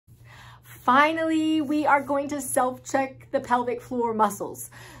finally, we are going to self-check the pelvic floor muscles.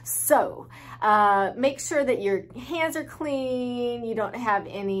 So make sure that your hands are clean, you don't have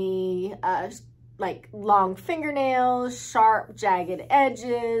any like long fingernails, sharp, jagged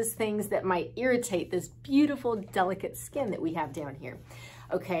edges, things that might irritate this beautiful, delicate skin that we have down here.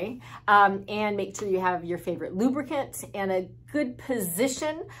 Okay, and make sure you have your favorite lubricant and a good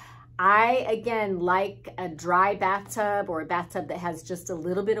position. I, again, like a dry bathtub or a bathtub that has just a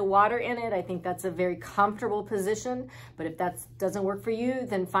little bit of water in it. I think that's a very comfortable position, but if that doesn't work for you,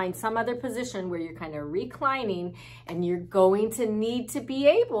 then find some other position where you're kind of reclining and you're going to need to be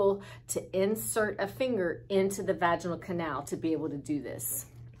able to insert a finger into the vaginal canal to be able to do this.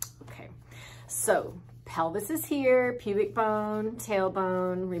 Okay, so pelvis is here, pubic bone,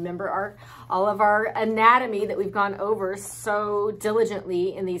 tailbone. Remember all of our anatomy that we've gone over so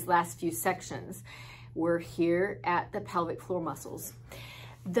diligently in these last few sections. We're here at the pelvic floor muscles.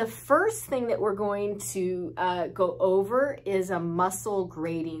 The first thing that we're going to go over is a muscle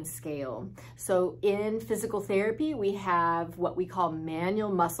grading scale. So in physical therapy, we have what we call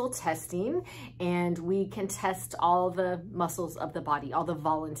manual muscle testing, and we can test all the muscles of the body, all the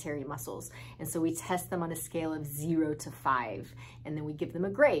voluntary muscles. And so we test them on a scale of 0 to 5, and then we give them a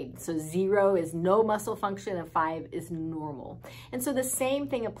grade. So 0 is no muscle function and 5 is normal. And so the same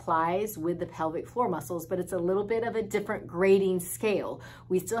thing applies with the pelvic floor muscles, but it's a little bit of a different grading scale.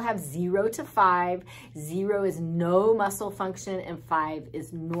 We still have 0 to 5. 0 is no muscle function and 5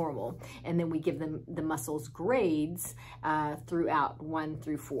 is normal. And then we give them the muscles grades throughout 1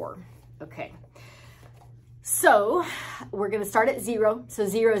 through 4. Okay. So we're going to start at 0. So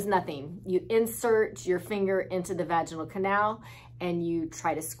 0 is nothing. You insert your finger into the vaginal canal and you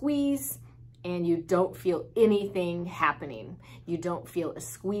try to squeeze, and you don't feel anything happening. You don't feel a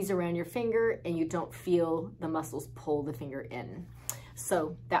squeeze around your finger, and you don't feel the muscles pull the finger in.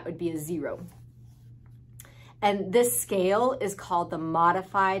 So that would be a 0. And this scale is called the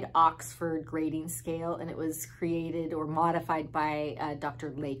Modified Oxford Grading Scale, and it was created or modified by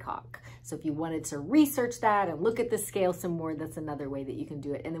Dr. Laycock. So if you wanted to research that and look at the scale some more, that's another way that you can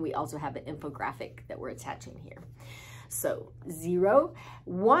do it. And then we also have an infographic that we're attaching here. So 0,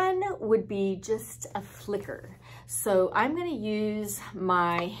 1 would be just a flicker. So I'm going to use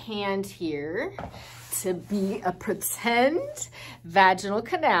my hand here to be a pretend vaginal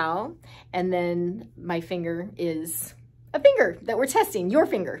canal, and then my finger is a finger that we're testing, your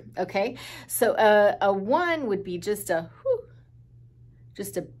finger, okay? So a 1 would be just a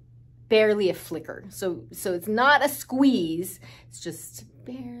barely a flicker. So it's not a squeeze, it's just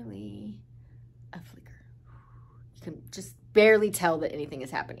barely a flicker. You can just barely tell that anything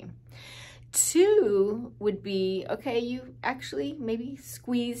is happening. 2 would be, okay, you actually maybe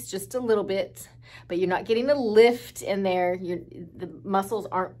squeeze just a little bit, but you're not getting a lift in there. The muscles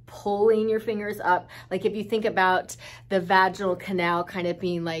aren't pulling your fingers up. Like if you think about the vaginal canal kind of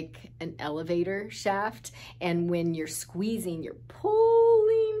being like an elevator shaft, and when you're squeezing, you're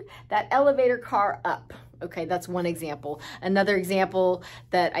pulling that elevator car up. Okay, that's one example. Another example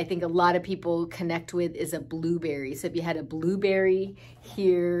that I think a lot of people connect with is a blueberry. So if you had a blueberry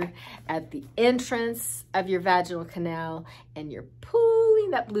here at the entrance of your vaginal canal and you're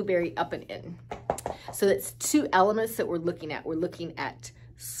pulling that blueberry up and in. So that's 2 elements that we're looking at. We're looking at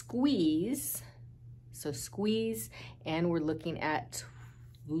squeeze, so squeeze, and we're looking at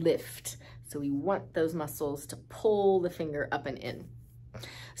lift. So we want those muscles to pull the finger up and in.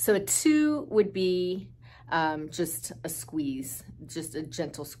 So a 2 would be just a squeeze, just a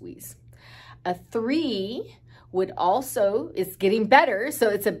gentle squeeze. A 3 would also, it's getting better, so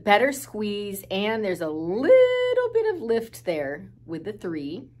it's a better squeeze, and there's a little bit of lift there with the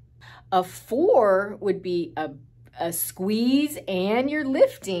 3. A 4 would be a squeeze and you're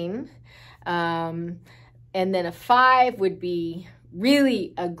lifting, and then a 5 would be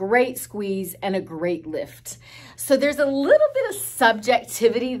really a great squeeze and a great lift. So there's a little bit of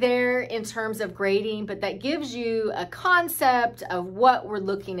subjectivity there in terms of grading, but that gives you a concept of what we're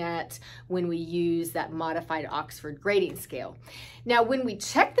looking at when we use that modified Oxford grading scale. Now, when we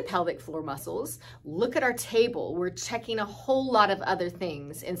check the pelvic floor muscles, look at our table. We're checking a whole lot of other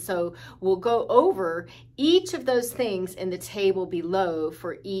things. And so we'll go over each of those things in the table below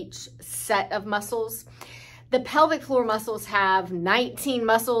for each set of muscles. The pelvic floor muscles have 19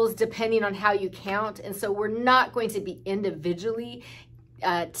 muscles depending on how you count, and so we're not going to be individually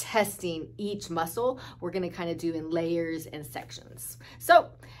testing each muscle. We're going to kind of do in layers and sections. So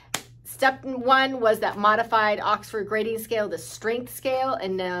step 1 was that modified Oxford grading scale, the strength scale,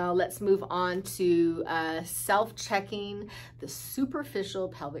 and now let's move on to self-checking the superficial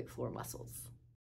pelvic floor muscles.